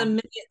 And the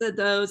minute that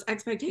those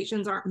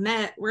expectations aren't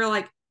met, we're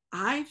like,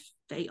 I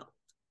failed.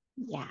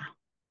 Yeah.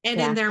 And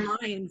in their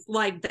minds,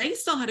 like they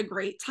still had a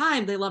great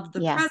time. They loved the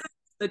presents,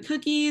 the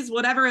cookies,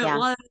 whatever it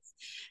was.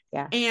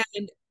 Yeah.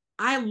 And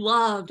I'm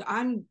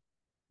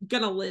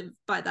going to live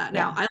by that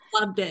now. I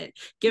loved it.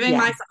 Giving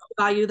myself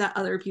the value that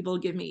other people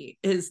give me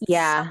is so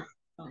awesome.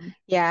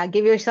 Yeah,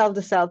 give yourself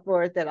the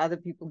self-worth that other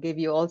people give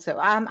you also.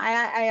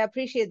 I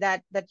appreciate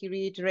that you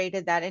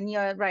reiterated that. And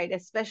you're right,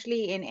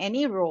 especially in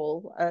any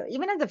role,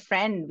 even as a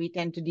friend, we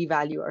tend to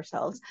devalue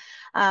ourselves.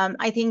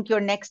 I think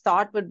your next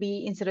thought would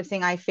be, instead of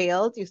saying I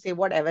failed, you say,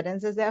 what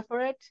evidence is there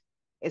for it?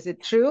 Is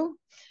it true?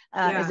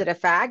 Is it a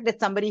fact?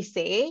 Did somebody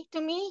say to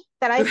me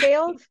that I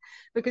failed?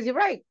 Because you're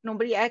right,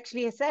 nobody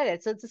actually has said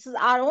it. So this is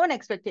our own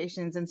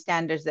expectations and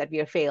standards that we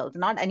are failed,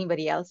 not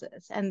anybody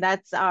else's. And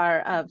that's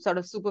our sort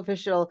of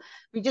superficial,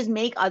 we just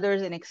make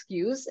others an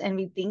excuse and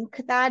we think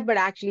that, but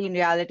actually in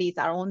reality, it's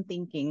our own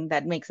thinking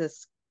that makes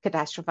us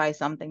catastrophize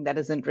something that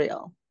isn't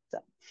real. So.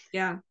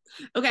 Yeah.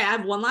 Okay. I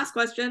have one last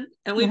question,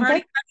 and we've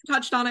already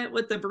touched on it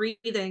with the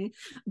breathing,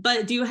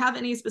 but do you have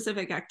any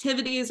specific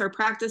activities or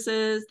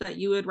practices that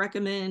you would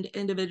recommend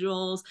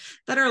individuals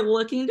that are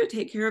looking to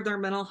take care of their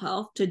mental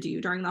health to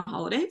do during the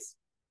holidays?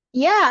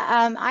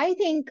 Yeah, I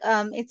think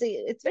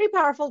it's very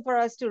powerful for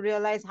us to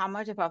realize how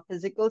much of our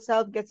physical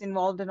self gets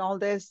involved in all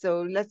this.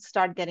 So let's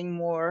start getting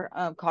more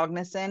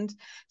cognizant.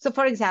 So,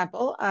 for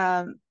example,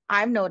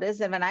 I've noticed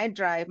that when I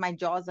drive, my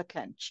jaws are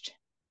clenched.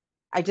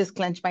 I just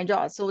clench my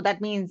jaws. So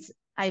that means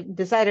I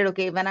decided,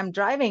 okay, when I'm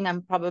driving,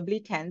 I'm probably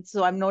tense.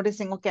 So I'm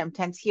noticing, okay, I'm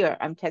tense here,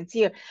 I'm tense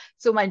here.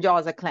 So my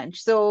jaws are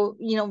clenched. So,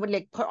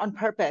 like on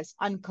purpose,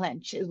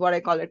 unclench is what I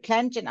call it,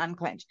 clench and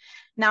unclench.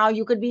 Now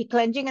you could be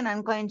clenching and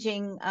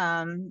unclenching.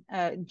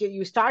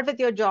 You start with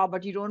your jaw,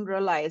 but you don't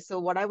realize. So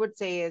what I would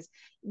say is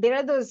there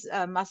are those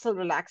muscle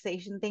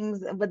relaxation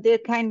things, but they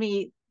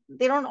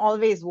don't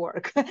always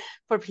work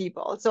for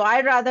people. So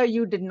I'd rather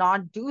you did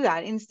not do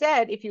that.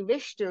 Instead, if you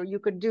wish to, you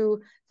could do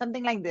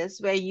something like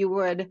this where you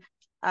would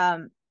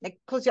like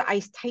close your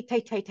eyes tight,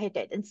 tight, tight, tight,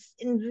 tight, and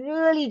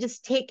really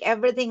just take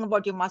everything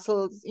about your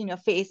muscles in your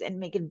face and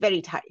make it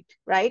very tight,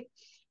 right?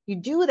 You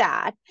do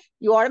that,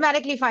 you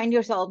automatically find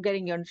yourself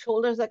getting your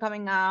shoulders are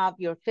coming up,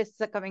 your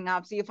fists are coming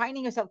up. So you're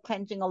finding yourself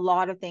clenching a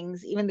lot of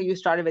things, even though you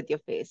started with your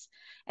face.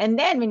 And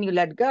then when you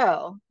let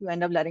go, you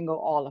end up letting go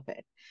all of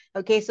it.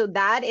 Okay, so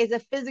that is a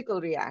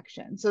physical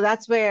reaction. So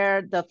that's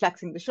where the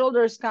flexing the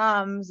shoulders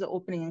comes, the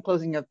opening and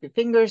closing of your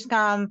fingers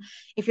come.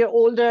 If you're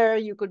older,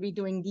 you could be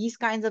doing these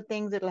kinds of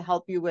things. It'll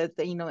help you with,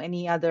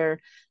 any other,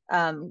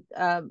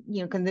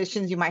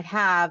 conditions you might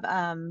have,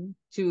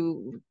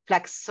 to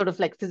flex, sort of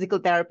like physical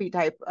therapy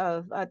type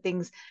of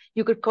things.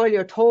 You could curl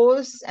your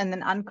toes and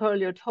then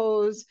uncurl your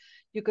toes.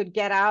 You could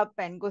get up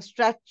and go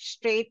stretch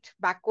straight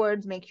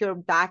backwards, make your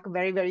back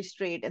very, very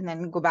straight, and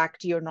then go back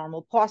to your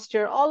normal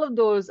posture. All of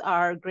those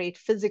are great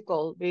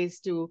physical ways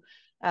to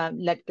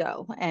let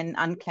go and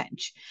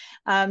unclench.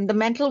 The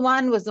mental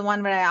one was the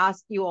one where I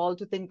asked you all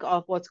to think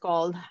of what's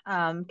called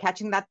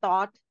catching that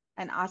thought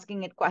and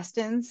asking it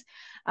questions.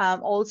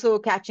 Also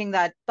catching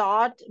that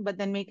thought, but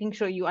then making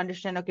sure you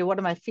understand, okay, what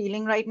am I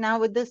feeling right now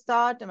with this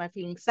thought? Am I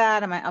feeling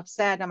sad? Am I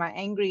upset? Am I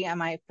angry?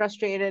 Am I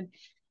frustrated?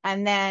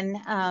 And then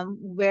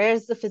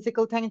where's the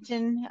physical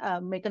tension?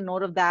 Make a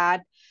note of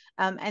that.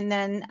 And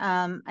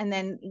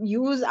then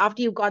use,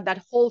 after you've got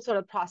that whole sort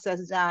of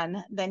process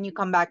done, then you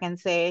come back and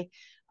say,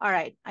 all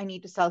right, I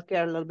need to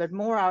self-care a little bit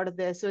more out of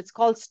this. So it's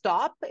called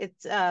stop.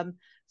 It's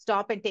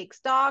stop and take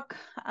stock.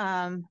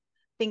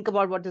 Think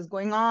about what is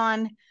going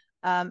on,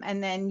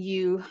 and then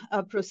you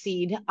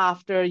proceed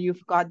after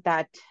you've got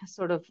that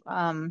sort of,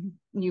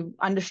 you've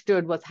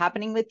understood what's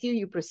happening with you,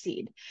 you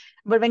proceed.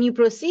 But when you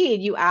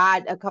proceed, you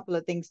add a couple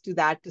of things to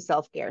that to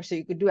self-care. So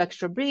you could do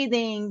extra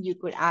breathing, you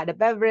could add a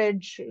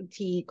beverage,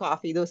 tea,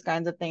 coffee, those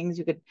kinds of things.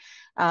 You could,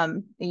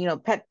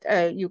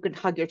 you could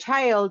hug your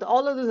child.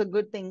 All of those are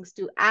good things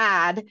to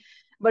add.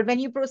 But when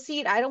you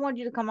proceed, I don't want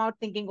you to come out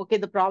thinking, okay,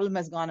 the problem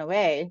has gone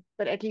away,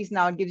 but at least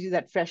now it gives you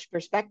that fresh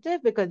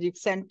perspective because you've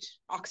sent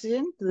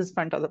oxygen to this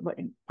front of the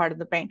brain, part of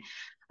the brain.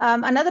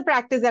 Another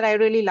practice that I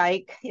really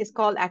like is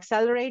called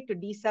accelerate to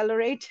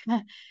decelerate.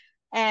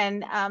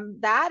 And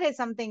that is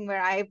something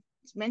where I've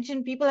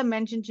mentioned, people have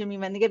mentioned to me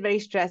when they get very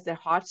stressed, their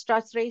heart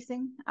starts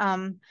racing.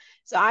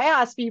 So I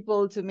ask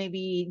people to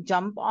maybe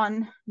jump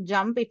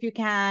if you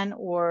can,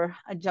 or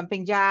a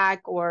jumping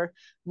jack, or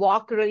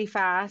walk really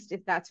fast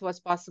if that's what's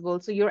possible.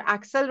 So you're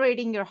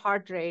accelerating your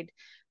heart rate,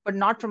 but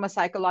not from a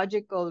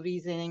psychological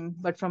reasoning,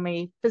 but from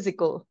a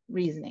physical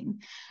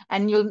reasoning.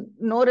 And you'll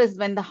notice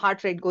when the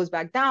heart rate goes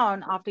back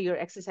down after your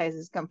exercise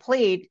is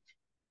complete,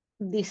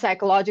 the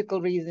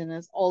psychological reason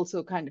is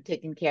also kind of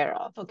taken care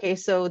of. Okay,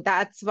 so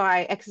that's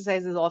why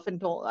exercise is often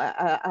told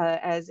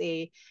as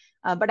a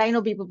but I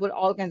know people put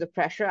all kinds of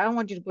pressure. I don't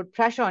want you to put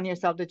pressure on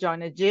yourself to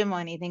join a gym or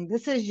anything.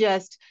 This is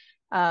just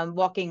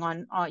walking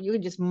on, you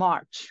can just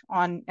march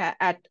on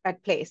at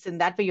place,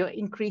 and that way you're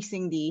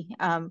increasing the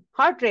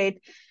heart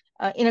rate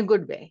in a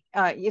good way.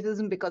 It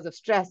isn't because of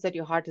stress that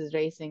your heart is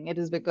racing. It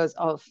is because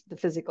of the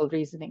physical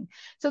reasoning.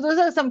 So those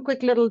are some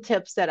quick little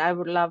tips that I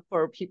would love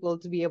for people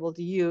to be able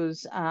to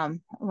use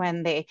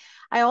when they.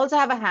 I also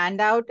have a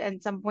handout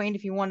at some point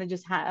if you want to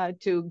just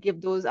to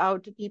give those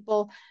out to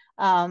people.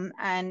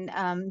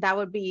 That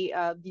would be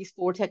these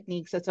 4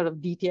 techniques that sort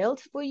of detailed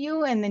for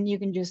you, and then you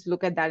can just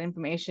look at that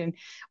information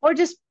or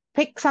just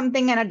pick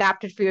something and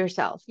adapt it for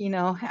yourself.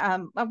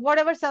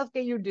 Whatever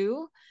self-care you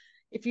do,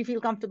 if you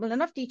feel comfortable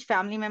enough, teach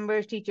family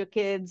members, teach your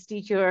kids,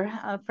 teach your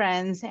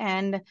friends,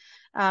 and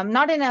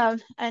not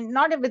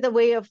with a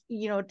way of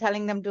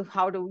telling them to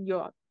how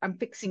to I'm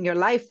fixing your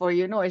life for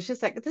you. No, it's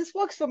just like, this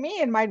works for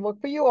me, it might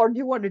work for you, or do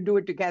you want to do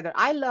it together?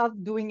 I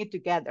love doing it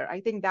together.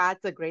 I think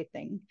that's a great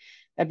thing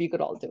that we could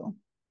all do.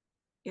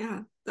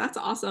 Yeah, that's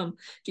awesome.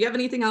 Do you have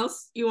anything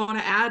else you want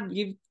to add?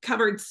 You've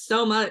covered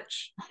so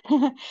much.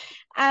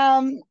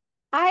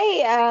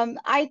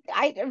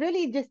 I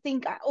really just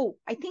think,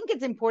 I think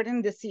it's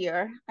important this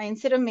year.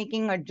 Instead of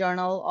making a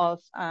journal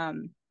of,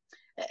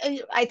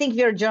 I think if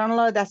you're a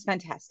journaler, that's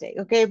fantastic.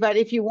 Okay. But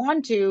if you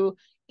want to,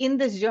 in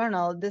this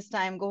journal, this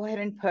time, go ahead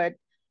and put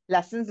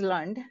lessons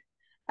learned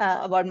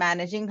about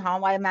managing,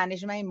 how I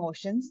manage my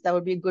emotions. That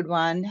would be a good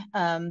one.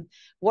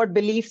 What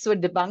beliefs were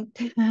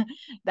debunked?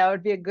 That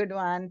would be a good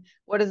one.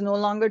 What is no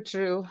longer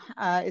true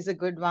is a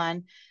good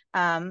one.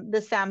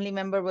 This family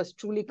member was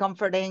truly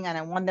comforting and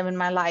I want them in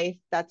my life.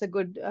 That's a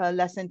good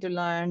lesson to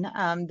learn.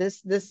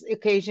 This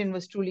occasion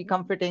was truly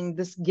comforting.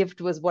 This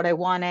gift was what I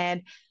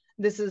wanted.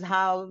 This is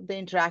how the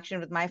interaction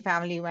with my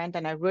family went,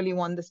 and I really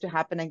want this to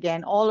happen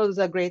again. All of those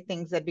are great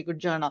things that we could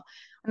journal.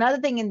 Another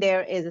thing in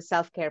there is a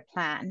self-care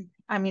plan.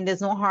 I mean,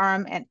 there's no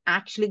harm in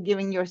actually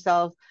giving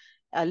yourself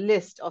a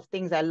list of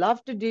things I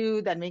love to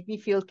do that make me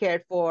feel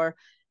cared for,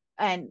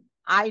 and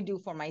I do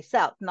for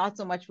myself, not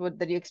so much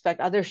that you expect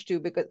others to,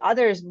 because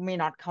others may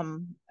not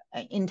come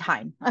in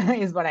time,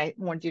 is what I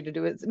want you to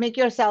do, is make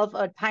yourself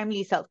a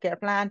timely self-care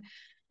plan.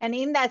 And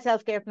in that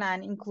self-care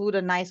plan, include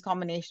a nice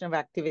combination of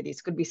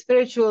activities. Could be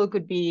spiritual,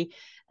 could be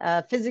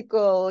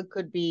physical,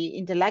 could be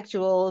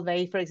intellectual.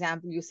 Very, for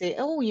example, you say,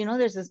 oh,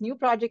 there's this new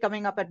project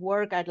coming up at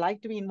work. I'd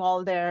like to be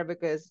involved there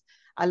because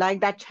I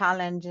like that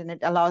challenge and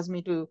it allows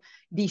me to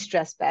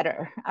de-stress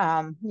better.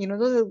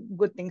 Those are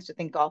good things to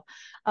think of.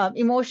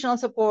 Emotional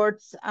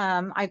supports.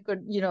 I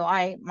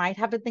might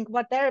have to think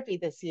about therapy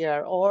this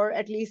year, or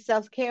at least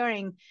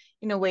self-caring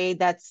in a way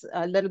that's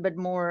a little bit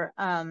more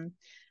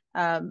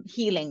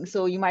healing.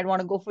 So you might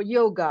want to go for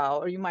yoga,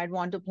 or you might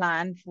want to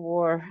plan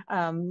for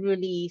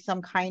really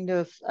some kind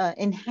of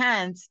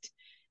enhanced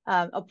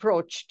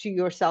approach to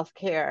your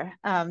self-care.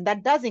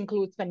 That does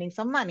include spending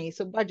some money,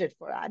 so budget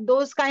for that.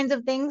 Those kinds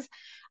of things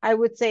I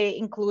would say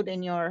include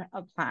in your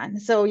plan.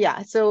 So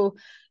yeah, so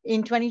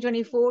in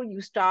 2024,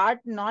 you start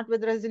not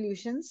with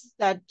resolutions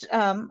that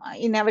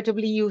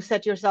inevitably you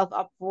set yourself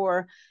up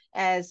for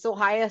as so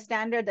high a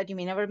standard that you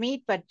may never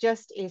meet, but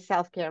just a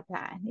self-care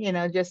plan,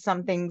 just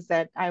some things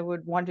that I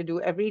would want to do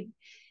every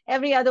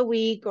other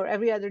week or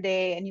every other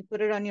day, and you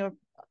put it on your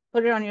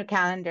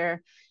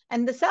calendar.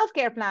 And the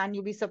self-care plan,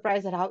 you'll be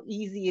surprised at how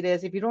easy it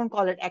is. If you don't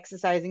call it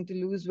exercising to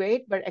lose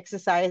weight, but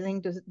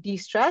exercising to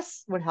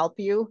de-stress would help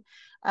you.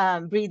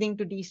 Breathing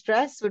to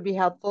de-stress would be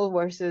helpful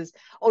versus,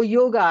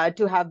 yoga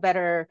to have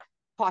better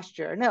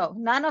posture. No,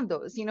 none of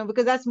those,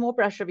 because that's more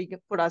pressure we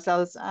could put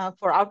ourselves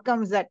for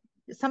outcomes that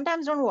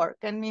sometimes don't work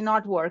and may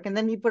not work. And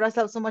then we put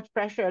ourselves so much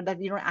pressure that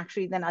we don't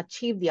actually then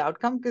achieve the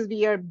outcome because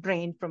we are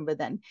drained from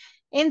within.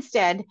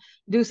 Instead,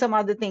 do some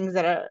other things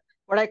that are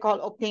what I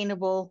call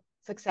obtainable,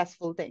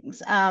 successful things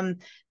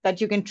that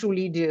you can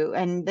truly do.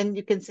 And then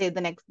you can say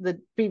the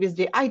previous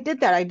day, I did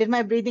that. I did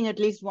my breathing at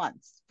least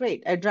once.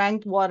 Great. I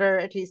drank water,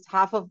 at least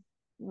half of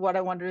what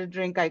I wanted to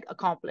drink, I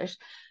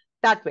accomplished.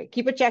 That way,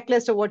 keep a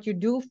checklist of what you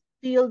do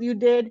feel you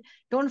did.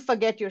 Don't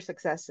forget your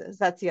successes.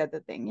 That's the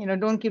other thing.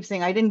 Don't keep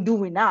saying, I didn't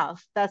do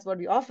enough. That's what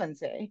we often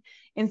say.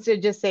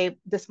 Instead, just say,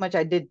 this much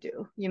I did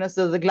do.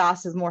 So the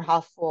glass is more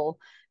half full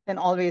than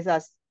always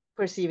us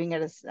perceiving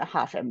it as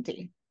half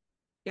empty.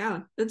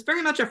 Yeah, it's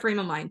very much a frame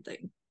of mind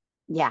thing.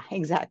 Yeah,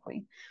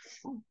 exactly.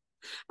 All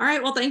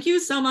right. Well, thank you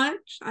so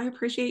much. I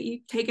appreciate you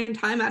taking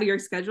time out of your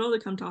schedule to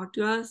come talk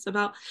to us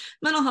about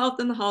mental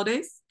health in the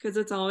holidays, because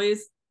it's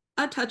always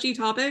a touchy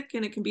topic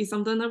and it can be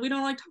something that we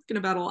don't like talking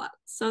about a lot.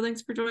 So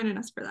thanks for joining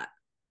us for that.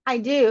 I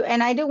do.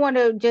 And I do want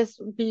to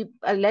just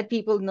let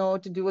people know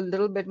to do a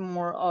little bit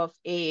more of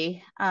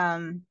a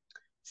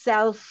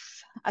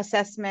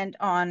self-assessment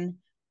on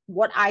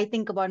what I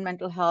think about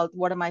mental health.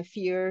 What are my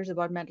fears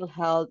about mental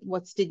health?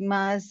 What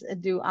stigmas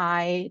do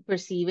I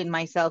perceive in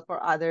myself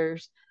or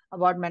others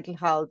about mental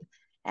health?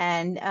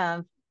 And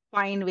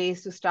find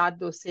ways to start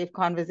those safe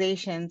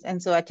conversations.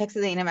 And so at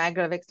Texas A&M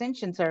AgriLife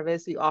Extension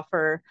Service, we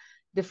offer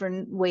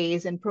different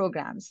ways and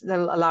programs that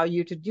will allow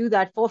you to do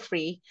that for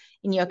free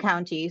in your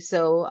county.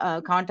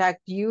 So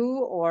contact you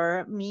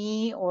or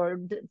me, or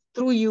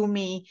through you,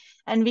 me,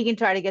 and we can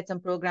try to get some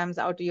programs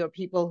out to your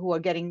people who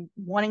are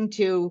wanting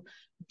to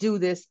do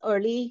this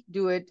early,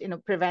 do it in a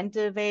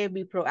preventive way,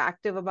 be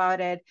proactive about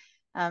it,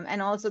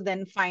 and also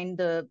then find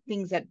the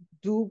things that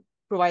do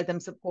provide them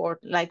support,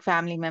 like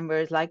family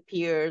members, like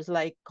peers,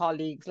 like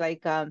colleagues,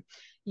 like and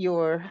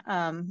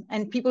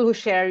people who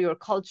share your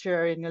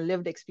culture and your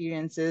lived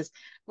experiences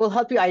will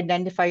help you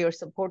identify your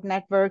support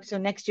network. So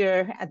next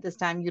year at this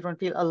time, you don't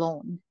feel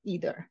alone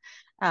either.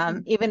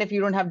 Even if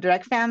you don't have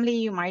direct family,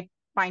 you might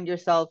find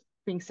yourself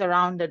being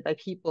surrounded by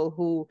people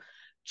who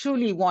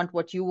truly want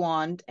what you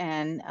want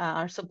and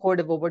are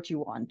supportive of what you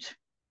want.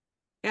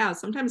 Yeah,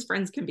 sometimes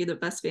friends can be the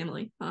best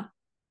family, huh?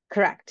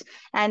 Correct.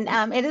 And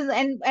it is,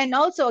 and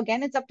also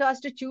again, it's up to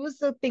us to choose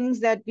the things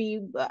that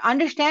we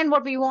understand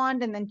what we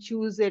want, and then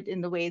choose it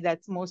in the way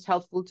that's most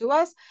helpful to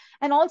us.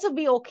 And also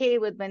be okay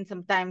with when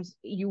sometimes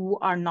you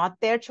are not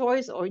their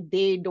choice, or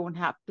they don't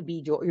have to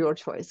be your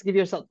choice. Give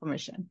yourself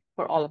permission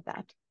for all of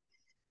that.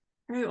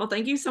 All right. Well,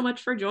 thank you so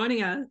much for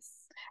joining us.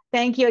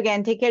 Thank you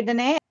again. Take care,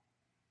 Danae.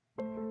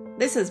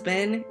 This has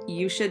been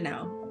You Should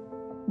Know.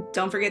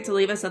 Don't forget to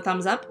leave us a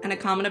thumbs up and a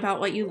comment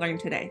about what you learned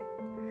today.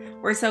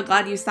 We're so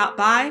glad you stopped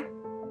by.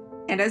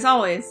 And as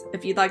always,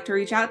 if you'd like to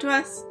reach out to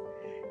us,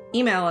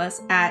 email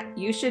us at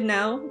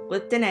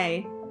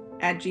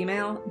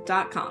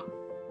youshouldknowwithdanae@gmail.com.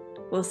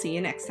 We'll see you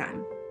next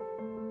time.